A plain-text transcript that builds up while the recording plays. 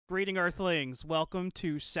Greeting Earthlings, welcome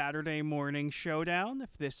to Saturday Morning Showdown.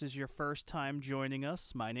 If this is your first time joining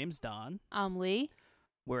us, my name's Don. I'm Lee.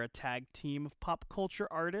 We're a tag team of pop culture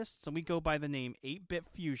artists, and we go by the name 8-Bit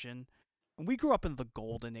Fusion. And we grew up in the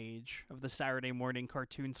golden age of the Saturday morning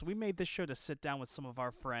cartoon, so we made this show to sit down with some of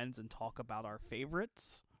our friends and talk about our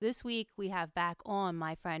favorites. This week we have back on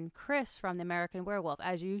my friend Chris from The American Werewolf.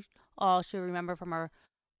 As you all should remember from our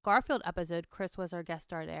Garfield episode, Chris was our guest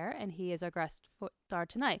star there, and he is our guest star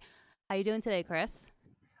tonight. How you doing today, Chris?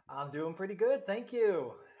 I'm doing pretty good, thank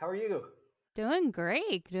you. How are you? Doing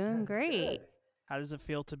great, Good. How does it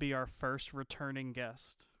feel to be our first returning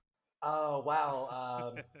guest? Oh,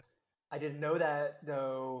 wow. I didn't know that,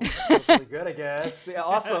 so it feels really good, I guess. Yeah,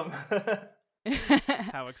 awesome.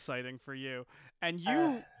 How exciting for you. And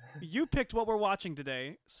you picked what we're watching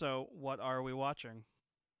today, so what are we watching?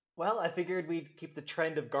 Well, I figured we'd keep the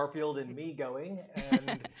trend of Garfield and me going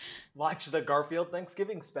and watch the Garfield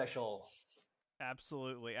Thanksgiving special.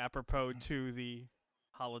 Absolutely. Apropos to the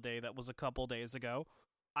holiday that was a couple days ago.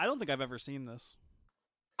 I don't think I've ever seen this.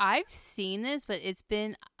 I've seen this, but it's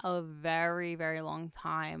been a very, very long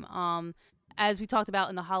time. As we talked about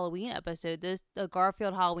in the Halloween episode, the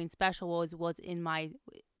Garfield Halloween special was in my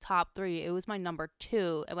top 3. It was my number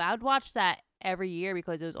 2, and I would watch that every year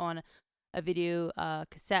because it was on a video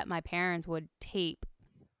cassette my parents would taped,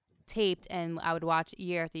 and I would watch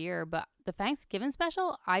year after year. But the Thanksgiving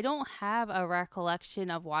special, I don't have a recollection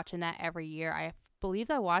of watching that every year. I believe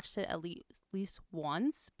I watched it at least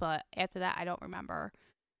once, but after that, I don't remember.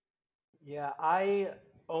 Yeah, I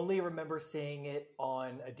only remember seeing it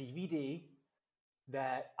on a DVD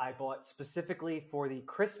that I bought specifically for the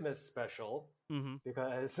Christmas special. Mm-hmm.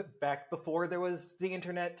 Because back before there was the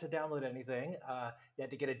internet to download anything, you had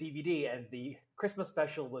to get a DVD, and the Christmas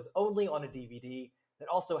special was only on a DVD that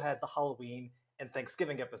also had the Halloween and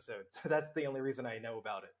Thanksgiving episodes. So that's the only reason I know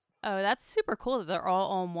about it. Oh, that's super cool that they're all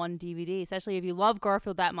on one DVD, especially if you love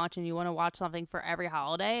Garfield that much and you want to watch something for every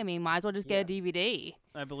holiday. I mean, might as well just get a DVD.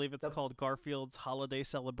 I believe it's called Garfield's Holiday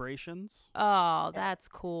Celebrations. Oh, that's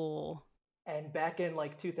cool. And back in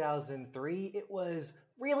like 2003, it was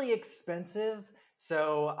really expensive.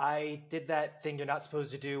 So I did that thing you're not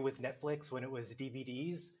supposed to do with Netflix when it was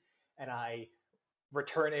DVDs, and I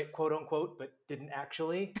returned it, quote unquote, but didn't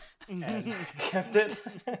actually, and kept it.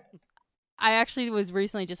 I actually was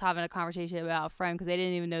recently just having a conversation about a friend because they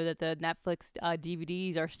didn't even know that the Netflix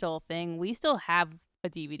DVDs are still a thing. We still have a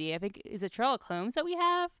DVD. I think, is it Sherlock Holmes that we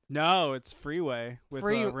have? No, it's Freeway with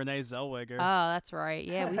Renee Zellweger. Oh, that's right.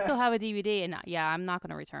 Yeah, we still have a DVD, and yeah, I'm not going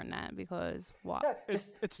to return that because what? Yeah,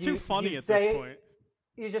 it's too funny at this point.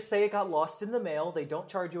 You just say it got lost in the mail. They don't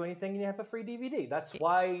charge you anything, and you have a free DVD. That's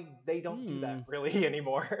why they don't do that really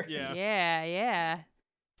anymore. Yeah. Yeah.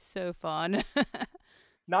 So fun.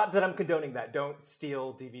 Not that I'm condoning that. Don't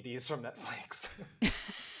steal DVDs from Netflix.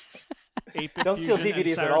 8-Bit Don't steal Fusion DVDs and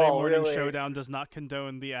at Saturday all, Morning really. Showdown does not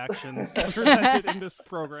condone the actions presented in this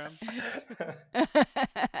program.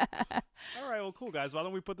 All right, well, cool, guys. Why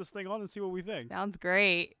don't we put this thing on and see what we think? Sounds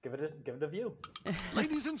great. Give it a view.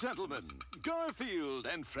 Ladies and gentlemen, Garfield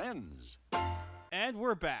and Friends. And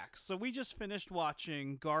we're back. So we just finished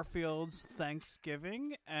watching Garfield's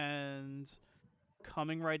Thanksgiving, and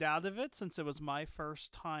coming right out of it, since it was my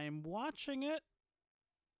first time watching it,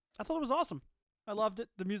 I thought it was awesome. I loved it.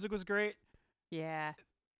 The music was great. Yeah.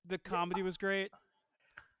 The comedy was great.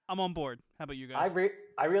 I'm on board. How about you guys?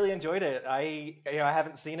 I really enjoyed it. I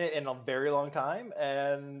haven't seen it in a very long time,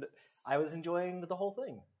 and I was enjoying the whole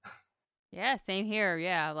thing. Yeah, same here.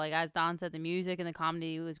 Yeah, like as Don said, the music and the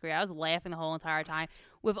comedy was great. I was laughing the whole entire time.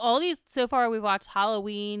 With all these, so far we've watched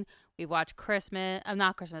Halloween, we've watched Christmas.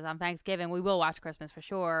 Not Christmas, on Thanksgiving. We will watch Christmas for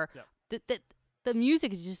sure. Yep. The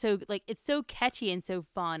music is just so, like, it's so catchy and so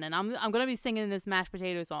fun. And I'm going to be singing this mashed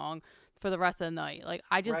potato song for the rest of the night. Like,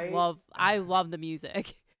 I just love the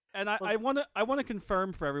music. And I want to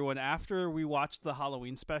confirm for everyone, after we watched the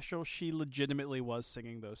Halloween special, she legitimately was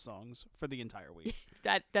singing those songs for the entire week.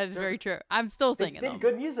 That is very true. I'm still singing them. They did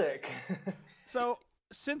good music. So,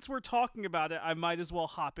 since we're talking about it, I might as well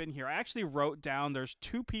hop in here. I actually wrote down, there's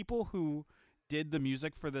 2 people who did the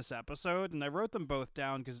music for this episode, and I wrote them both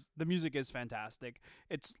down because the music is fantastic.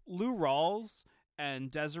 It's Lou Rawls and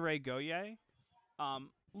Desiree Goye.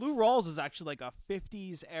 Lou Rawls is actually like a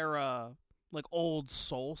 50s era, like, old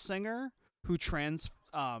soul singer who transitioned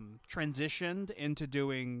into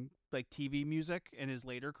doing, like, TV music in his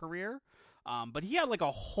later career. But he had, like,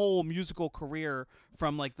 a whole musical career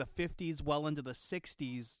from, like, the 50s well into the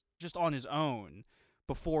 60s just on his own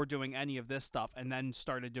before doing any of this stuff, and then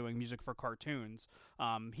started doing music for cartoons.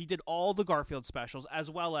 He did all the Garfield specials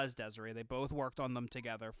as well as Desiree. They both worked on them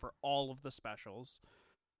together for all of the specials.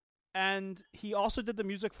 And he also did the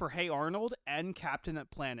music for Hey Arnold and Captain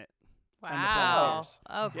Planet. And the Wow. Planeteers.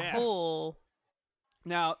 Oh, Yeah. cool.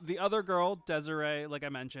 Now, the other girl, Desiree, like I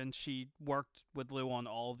mentioned, she worked with Lou on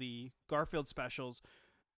all the Garfield specials.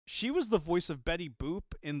 She was the voice of Betty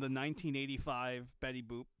Boop in the 1985 Betty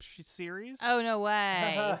Boop series. Oh, no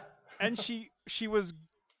way. And she was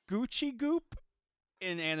Gucci Goop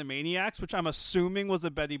in Animaniacs, which I'm assuming was a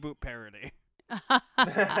Betty Boop parody.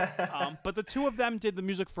 But the two of them did the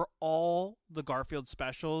music for all the Garfield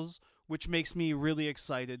specials, which makes me really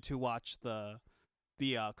excited to watch the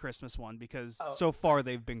Christmas one because so far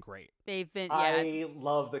they've been great. They've been, I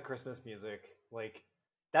love the Christmas music. Like,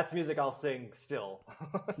 that's music I'll sing still.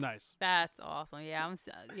 Nice. That's awesome. Yeah,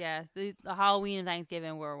 the Halloween and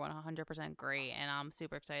Thanksgiving were 100% great, and I'm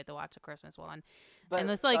super excited to watch the Christmas one. But, and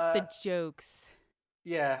it's like the jokes.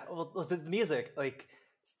 Yeah, well, the music, like,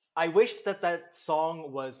 I wished that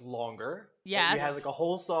song was longer. Yes. We had like a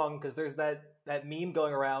whole song because there's that meme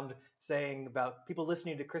going around saying about people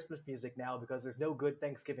listening to Christmas music now because there's no good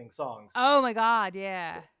Thanksgiving songs. Oh my God,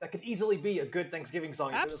 yeah. That could easily be a good Thanksgiving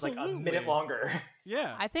song if it was like a Absolutely. minute longer.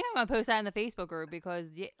 Yeah. I think I'm gonna post that in the Facebook group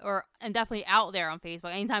and definitely out there on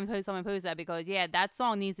Facebook. Anytime someone posts that, because that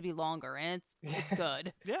song needs to be longer and it's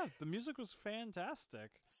good. Yeah, the music was fantastic.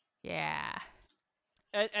 Yeah.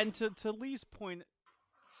 And to Lee's point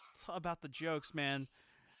about the jokes, man,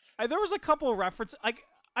 there was a couple of references. Like,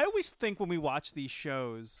 I always think when we watch these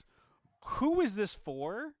shows, who is this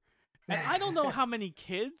for? And I don't know how many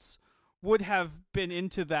kids would have been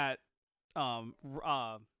into that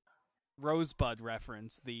Rosebud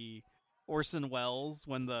reference, the Orson Welles,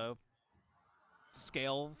 when the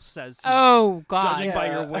scale says he's Oh God. judging by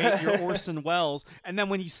your Yeah. weight, you're Orson Welles, and then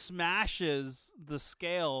when he smashes the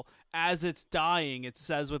scale as it's dying, it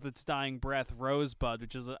says with its dying breath, Rosebud,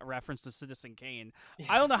 which is a reference to Citizen Kane.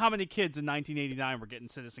 I don't know how many kids in 1989 were getting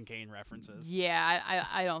Citizen Kane references. Yeah,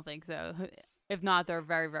 I don't think so. If not, they're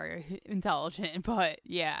very, very intelligent. But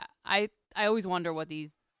yeah, I always wonder what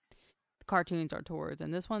these cartoons are towards.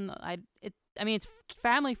 And this one, I mean, it's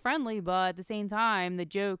family friendly, but at the same time, the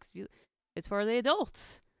jokes, it's for the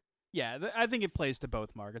adults. Yeah, I think it plays to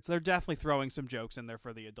both markets. They're definitely throwing some jokes in there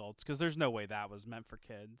for the adults because there's no way that was meant for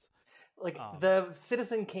kids. Like, the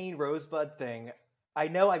Citizen Kane Rosebud thing, I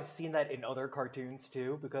know I've seen that in other cartoons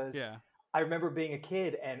too, because I remember being a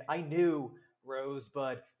kid and I knew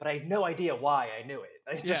Rosebud, but I had no idea why I knew it.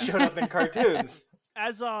 It just showed up in cartoons.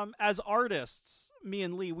 As artists, me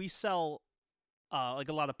and Lee, we sell like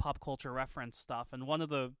a lot of pop culture reference stuff, and one of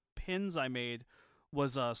the pins I made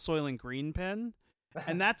was a Soylent Green pin.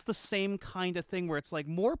 And that's the same kind of thing where it's like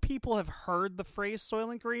more people have heard the phrase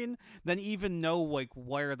Soylent Green than even know like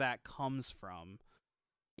where that comes from.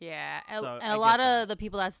 Yeah, So and a lot of the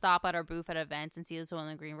people that stop at our booth at events and see the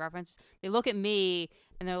Soylent Green reference, they look at me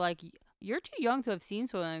and they're like, "You're too young to have seen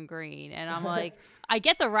Soylent Green," and I'm like, "I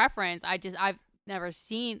get the reference. I've never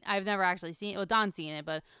actually seen it. Well, Don's seen it,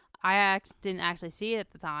 but I didn't actually see it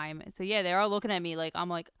at the time. So yeah, they're all looking at me like I'm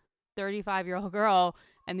like 35-year-old girl."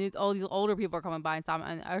 And all these older people are coming by and stuff,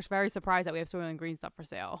 and I was very surprised that we have Soylent Green stuff for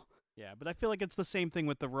sale. Yeah, but I feel like it's the same thing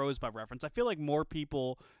with the Rosebud reference. I feel like more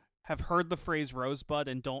people have heard the phrase Rosebud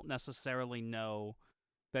and don't necessarily know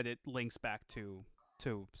that it links back to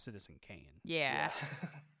Citizen Kane. Yeah.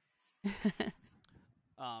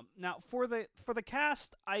 Now for the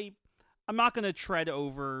cast, I'm not going to tread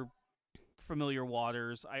over familiar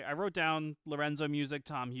waters. I wrote down Lorenzo Music,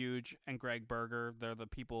 Tom Huge, and Greg Berger. They're the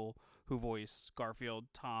people who voice Garfield,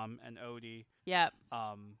 Tom, and Odie. Yep.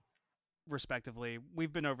 Respectively.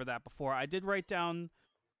 We've been over that before. I did write down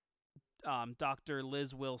Dr.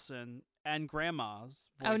 Liz Wilson and Grandma's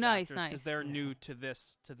voice nice, actors nice. because they're new to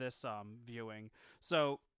this viewing.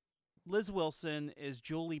 So Liz Wilson is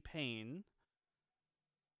Julie Payne.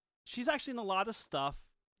 She's actually in a lot of stuff.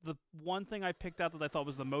 The one thing I picked out that I thought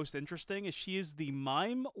was the most interesting is she is the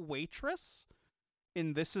mime waitress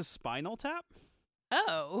in This Is Spinal Tap.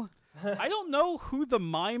 Oh. I don't know who the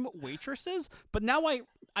mime waitress is, but now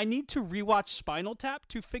I need to rewatch Spinal Tap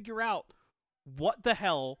to figure out what the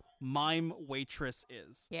hell mime waitress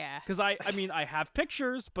is. Yeah. Because I mean, I have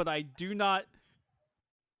pictures, but I do not.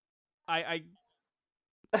 I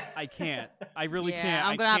can't. I really can't.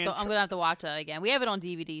 I'm gonna have to watch that again. We have it on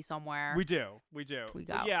DVD somewhere. We do. We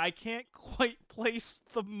got yeah, I can't quite place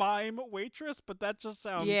the mime waitress, but that just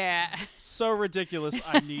sounds so ridiculous.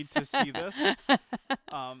 I need to see this.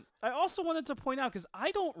 I also wanted to point out, because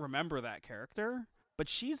I don't remember that character, but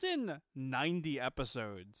she's in 90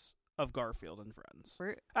 episodes of Garfield and Friends.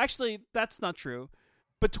 Actually, that's not true.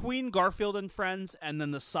 between Garfield and Friends and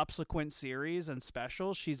then the subsequent series and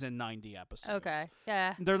specials, she's in 90 episodes. Okay.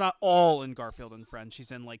 Yeah. They're not all in Garfield and Friends.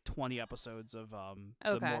 She's in like 20 episodes of the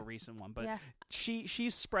Okay. more recent one, but Yeah.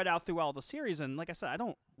 she's spread out through all the series. And like I said, I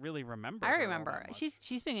don't really remember. I her all remember. that much.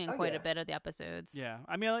 She's been in Oh, quite yeah. a bit of the episodes. Yeah,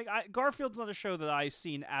 I mean, like Garfield's not a show that I've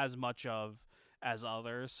seen as much of as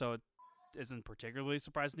others, so it isn't particularly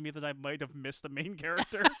surprising to me that I might have missed the main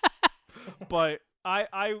character. But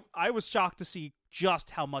I was shocked to see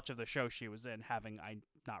just how much of the show she was in, having I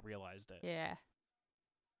not realized it. Yeah.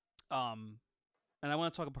 And I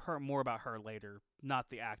want to talk more about her later, not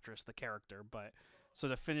the actress, the character. But so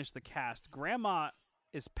to finish the cast, Grandma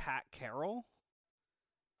is Pat Carroll,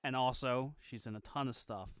 and also she's in a ton of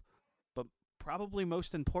stuff. But probably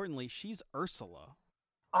most importantly, she's Ursula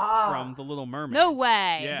from The Little Mermaid. No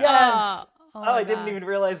way. Yeah. Yes. Oh, I my didn't God. even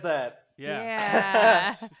realize that. Yeah.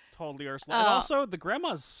 Yeah. She's totally Ursula. And Oh. also, the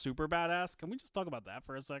grandma's super badass. Can we just talk about that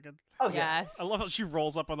for a second? Oh yeah. Yes. I love how she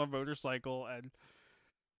rolls up on a motorcycle and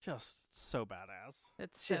just so badass.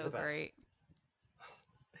 It's She's so the best. great.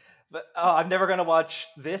 But I'm never gonna watch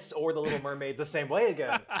this or The Little Mermaid the same way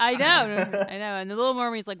again. I know. I know. And The Little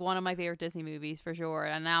Mermaid's like one of my favorite Disney movies for sure.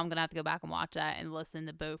 And now I'm going to have to go back and watch that and listen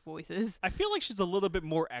to both voices. I feel like she's a little bit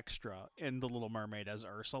more extra in The Little Mermaid as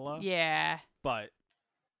Ursula. Yeah. But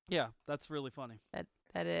yeah, that's really funny.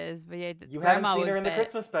 That is. But yeah, You Grandma haven't seen her would in the fit.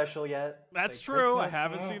 Christmas special yet. That's Like, true. Christmas, I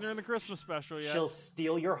haven't seen her in the Christmas special yet. She'll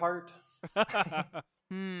steal your heart.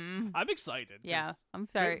 I'm excited. 'cause Yeah. I'm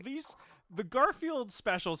they- sorry. The Garfield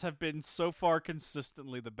specials have been so far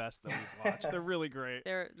consistently the best that we've watched. They're really great.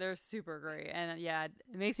 They're super great. And yeah, it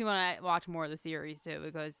makes me want to watch more of the series too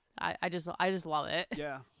because I just love it.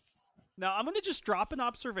 Yeah. Now, I'm going to just drop an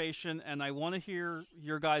observation, and I want to hear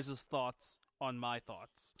your guys' thoughts on my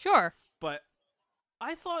thoughts. Sure. But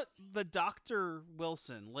I thought the Dr.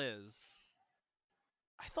 Wilson, Liz,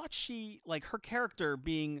 I thought she, like, her character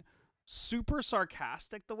being super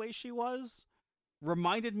sarcastic the way she was,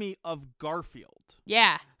 reminded me of Garfield.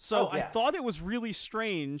 Yeah. So Oh, yeah. I thought it was really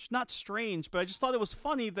strange. Not strange, but I just thought it was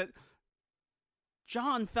funny that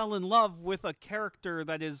John fell in love with a character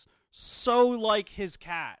that is so like his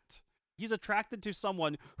cat. He's attracted to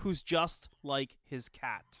someone who's just like his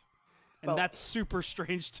cat. And Well- that's super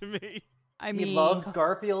strange to me. I mean, He loves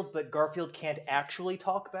Garfield, but Garfield can't actually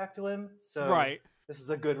talk back to him. So Right. this is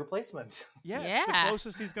a good replacement. Yeah, it's the Yeah.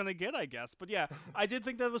 closest he's going to get, I guess. But yeah, I did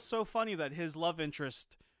think that was so funny that his love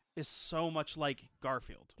interest is so much like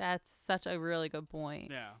Garfield. that's such a really good point.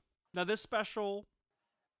 Yeah. Now, this special,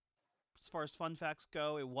 as far as fun facts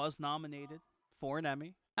go, it was nominated for an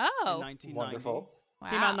Emmy in Oh, 1990. Wonderful. wow.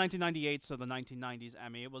 Came out in 1998, so the 1990s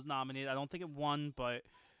Emmy. It was nominated. I don't think it won, but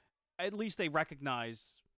at least they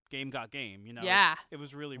recognize Game Got Game. You know, Yeah. it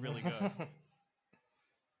was really, really good.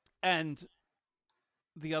 And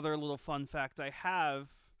the other little fun fact I have,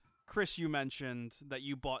 Chris, you mentioned that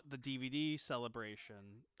you bought the DVD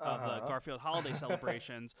celebration of the Uh-huh. Garfield holiday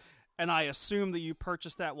celebrations. And I assume that you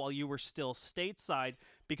purchased that while you were still stateside,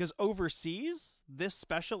 because overseas, this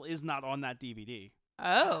special is not on that DVD.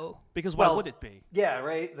 Oh, Because why Well, would it be? Yeah,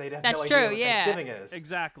 right? They'd have That's no idea true, what yeah. Thanksgiving is.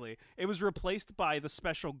 Exactly. It was replaced by the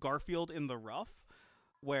special Garfield in the Rough,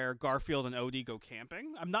 where Garfield and Odie go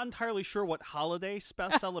camping. I'm not entirely sure what holiday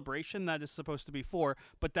celebration that is supposed to be for,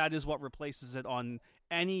 but that is what replaces it on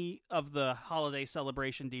any of the holiday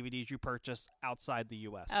celebration DVDs you purchase outside the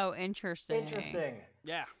U.S. oh, interesting. Interesting.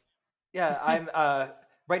 Yeah. Yeah, I'm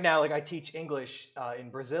right now. Like I teach English in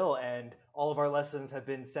Brazil, and all of our lessons have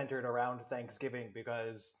been centered around Thanksgiving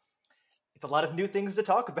because it's a lot of new things to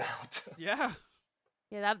talk about. Yeah.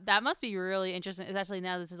 Yeah, that must be really interesting, especially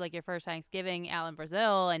now this is like your first Thanksgiving out in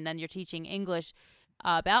Brazil, and then you're teaching English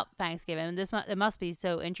about Thanksgiving. It must be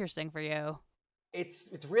so interesting for you.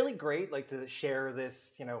 It's really great, like to share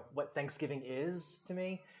this, you know, what Thanksgiving is to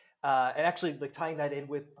me, and actually like tying that in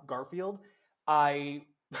with Garfield. I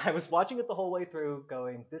was watching it the whole way through,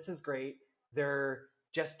 going, "This is great." They're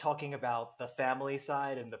just talking about the family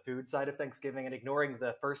side and the food side of Thanksgiving, and ignoring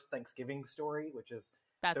the first Thanksgiving story, which is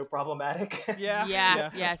That's so problematic. Yeah. Yeah,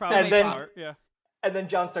 That's so probably And then- smart. Yeah. And then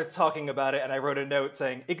John starts talking about it, and I wrote a note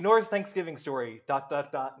saying, "Ignores Thanksgiving story, ...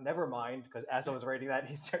 never mind," because as I was writing that,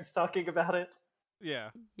 he starts talking about it.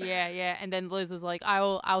 Yeah. yeah. And then Liz was like,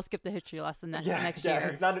 "I'll skip the history lesson next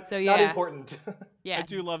year." it's not, So, not yeah. important. Yeah, I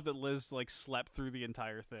do love that Liz like slept through the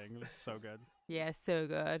entire thing. It was so good. yeah, so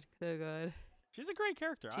good, so good. She's a great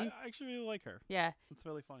character. I She's- actually really like her. Yeah, It's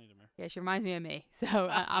really funny to me. yeah, she reminds me of me. So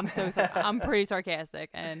I'm I'm pretty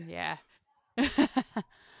sarcastic, and yeah.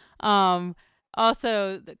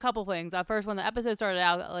 Also, a couple things. First, when the episode started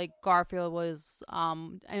out, like Garfield was,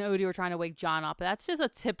 and Odie were trying to wake John up. But that's just a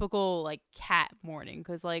typical like cat morning,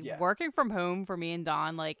 because like working from home for me and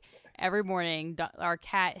Don, like every morning, our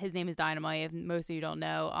cat, his name is Dynamite. If most of you don't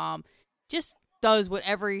know, just does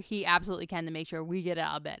whatever he absolutely can to make sure we get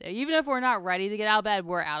out of bed. Even if we're not ready to get out of bed,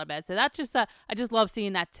 we're out of bed. So that's just I just love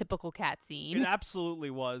seeing that typical cat scene. It absolutely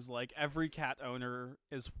was. Like, every cat owner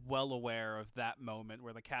is well aware of that moment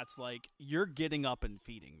where the cat's like, you're getting up and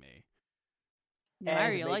feeding me.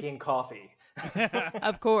 And making coffee.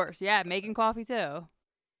 Of course. Yeah, making coffee too.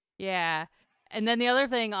 Yeah. And then the other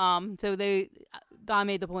thing, so Don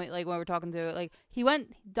made the point, like when we were talking to, like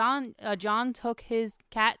John took his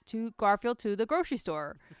cat to Garfield to the grocery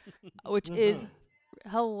store, which is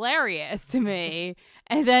hilarious to me.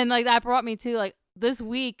 And then like that brought me to like this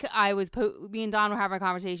week, me and Don were having a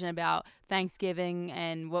conversation about Thanksgiving,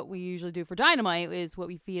 and what we usually do for Dynamite is what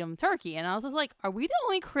we feed him turkey. And I was just like, are we the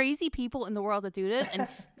only crazy people in the world that do this? And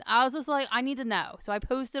I was just like, I need to know. So I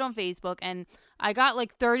posted on Facebook, and I got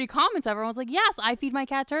like 30 comments. Everyone was like, yes, I feed my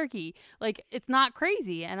cat turkey. Like, it's not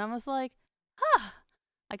crazy. And I was like,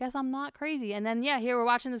 I guess I'm not crazy. And then, here we're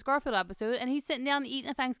watching this Garfield episode, and he's sitting down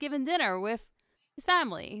eating a Thanksgiving dinner with his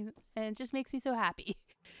family. And it just makes me so happy.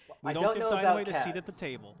 We don't give Dynamite a seat at the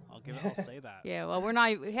table. I'll say that. Yeah, well,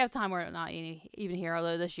 we have time we're not even here,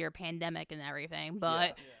 although this year, pandemic and everything.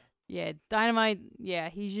 But Dynamite,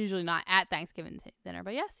 he's usually not at Thanksgiving dinner.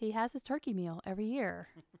 But yes, he has his turkey meal every year.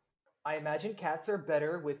 I imagine cats are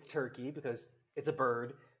better with turkey because it's a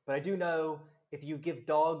bird. But I do know if you give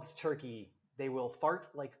dogs turkey, they will fart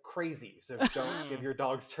like crazy. So don't give your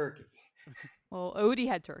dogs turkey. Well, Odie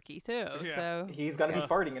had turkey too, so he's gonna be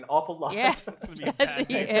farting an awful lot. Yeah, yes,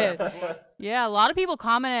 he is. Yeah, a lot of people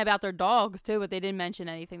commented about their dogs too, but they didn't mention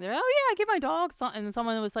anything. They're like, I give my dog, and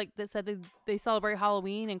someone was like, that said they celebrate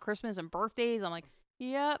Halloween and Christmas and birthdays. I'm like,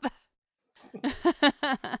 yep.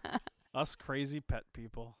 Us crazy pet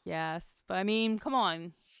people. Yes, but I mean, come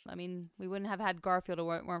on. I mean, we wouldn't have had Garfield if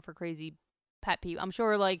it weren't for crazy pet people. I'm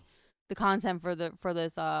sure like the content for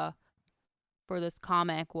this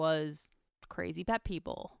comic was crazy pet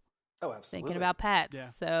people. Oh, absolutely. Thinking about pets. Yeah.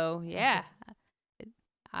 So, yeah.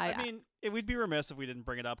 I mean, we'd be remiss if we didn't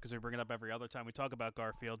bring it up, because we bring it up every other time we talk about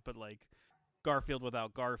Garfield, but like Garfield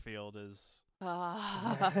without Garfield is so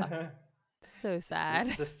sad.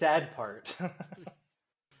 It's the sad part.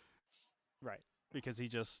 Right. Because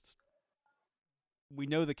we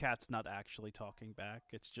know the cat's not actually talking back.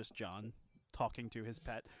 It's just John talking to his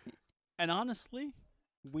pet. And honestly,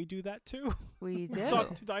 we do that too. We do.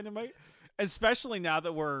 Talk to Dynamite. Especially now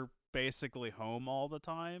that we're basically home all the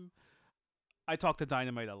time. I talk to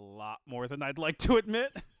Dynamite a lot more than I'd like to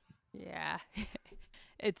admit. Yeah.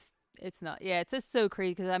 It's not. Yeah, it's just so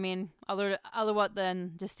crazy, because I mean, other what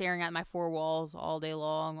than just staring at my four walls all day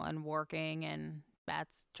long and working, and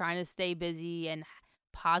that's trying to stay busy and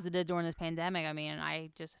positive during this pandemic. I mean, I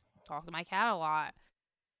just talk to my cat a lot.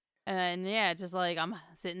 And then, just like I'm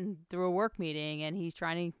sitting through a work meeting and he's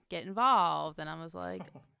trying to get involved, and I was like,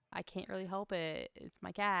 I can't really help it. It's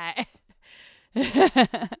my cat.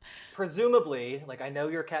 Presumably, like, I know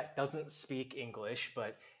your cat doesn't speak English,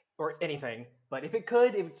 or anything, but if it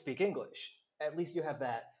could, it would speak English. At least you have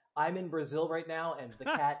that. I'm in Brazil right now, and the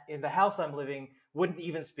cat in the house I'm living wouldn't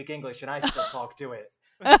even speak English, and I still talk to it.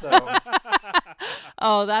 So.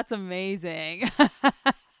 Oh, that's amazing.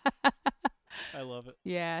 I love it.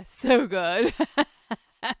 Yeah, so good.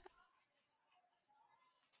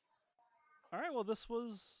 All right, well, this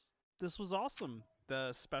was awesome.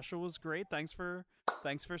 The special was great. Thanks for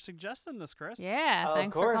suggesting this, Chris. Yeah,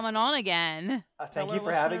 thanks for coming on again. Thank you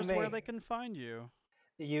for having me. Where they can find you.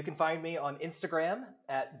 You can find me on Instagram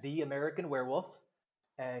at The American Werewolf,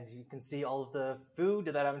 and you can see all of the food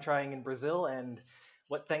that I'm trying in Brazil and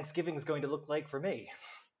what Thanksgiving is going to look like for me.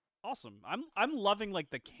 Awesome. I'm loving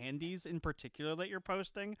like the candies in particular that you're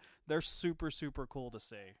posting. They're super, super cool to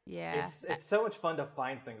see. Yeah. It's so much fun to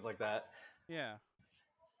find things like that. Yeah.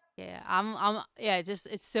 Yeah,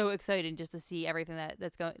 it's so exciting just to see everything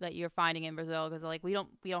that you're finding in Brazil, because like we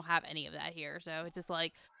don't have any of that here, so it's just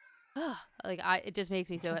like, it just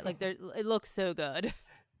makes me so like it looks so good.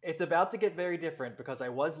 It's about to get very different, because I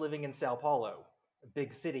was living in Sao Paulo, a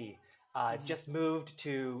big city. Just moved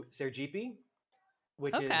to Sergipe,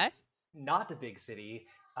 which is not a big city.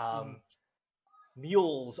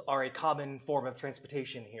 Mules are a common form of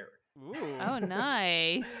transportation here. Ooh. Oh,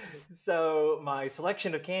 nice. So my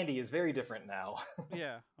selection of candy is very different now.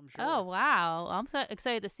 Yeah, I'm sure. Oh, wow. I'm so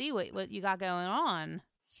excited to see what you got going on.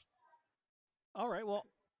 All right, well,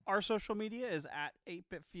 our social media is at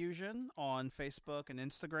 8-Bit Fusion on Facebook and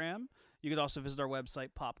Instagram. You could also visit our website,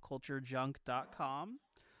 popculturejunk.com.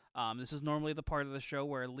 This is normally the part of the show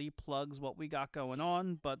where Lee plugs what we got going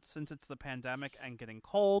on, but since it's the pandemic and getting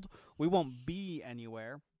cold, we won't be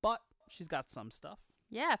anywhere, but she's got some stuff.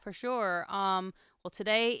 Yeah, for sure. Well,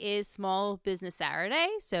 today is Small Business Saturday,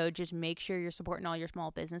 so just make sure you're supporting all your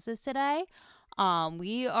small businesses today.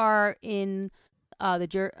 We are in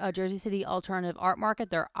the Jersey City Alternative Art Market,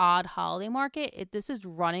 their odd holiday market. This is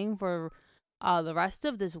running for the rest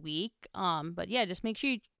of this week. But yeah, just make sure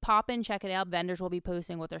you pop in, check it out. Vendors will be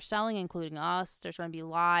posting what they're selling, including us. There's going to be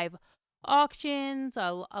live auctions,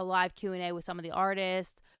 a live Q&A with some of the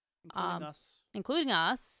artists. Including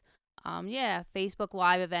us. Yeah, Facebook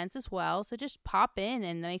Live events as well. So just pop in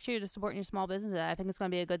and make sure you're supporting your small business. I think it's going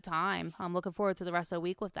to be a good time. I'm looking forward to the rest of the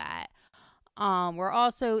week with that. We're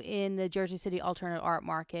also in the Jersey City Alternative Art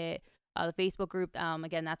Market, the Facebook group.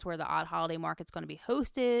 Again, that's where the Odd Holiday Market's going to be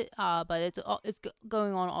hosted. But it's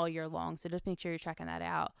going on all year long. So just make sure you're checking that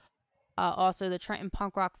out. Also, the Trenton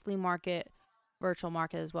Punk Rock Flea Market virtual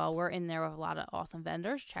market as well. We're in there with a lot of awesome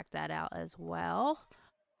vendors. Check that out as well.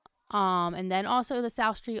 And then also the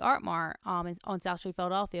South Street Art Mart on South Street,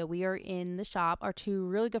 Philadelphia. We are in the shop. Our two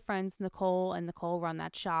really good friends, Nicole run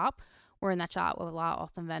that shop. We're in that shop with a lot of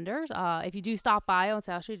awesome vendors. If you do stop by on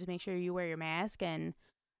South Street, just make sure you wear your mask and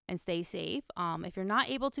stay safe. If you're not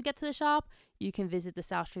able to get to the shop, you can visit the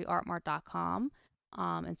SouthStreetArtMart.com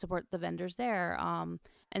and support the vendors there.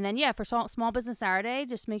 And then, yeah, for Small Business Saturday,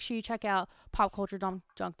 just make sure you check out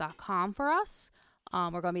PopCultureJunk.com for us.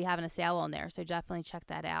 We're going to be having a sale on there, so definitely check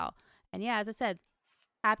that out. And yeah, as I said,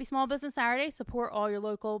 happy Small Business Saturday. Support all your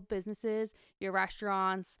local businesses, your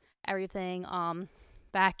restaurants, everything.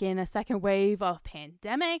 Back in a second wave of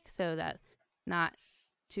pandemic, so that's not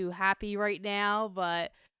too happy right now,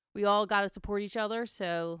 but we all got to support each other.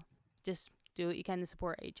 So just do what you can to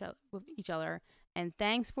support each other. And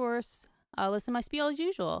thanks for listening to my spiel as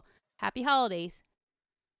usual. Happy holidays.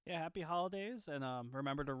 Yeah, happy holidays, and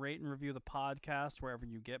remember to rate and review the podcast wherever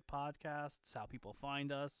you get podcasts, how people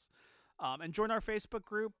find us. And join our Facebook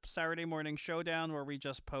group, Saturday Morning Showdown, where we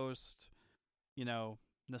just post,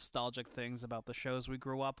 nostalgic things about the shows we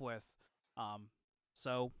grew up with.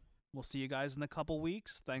 So we'll see you guys in a couple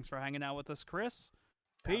weeks. Thanks for hanging out with us, Chris.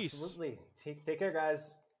 Peace. Absolutely. Take care,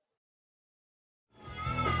 guys.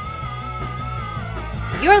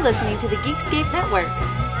 You're listening to the Geekscape Network.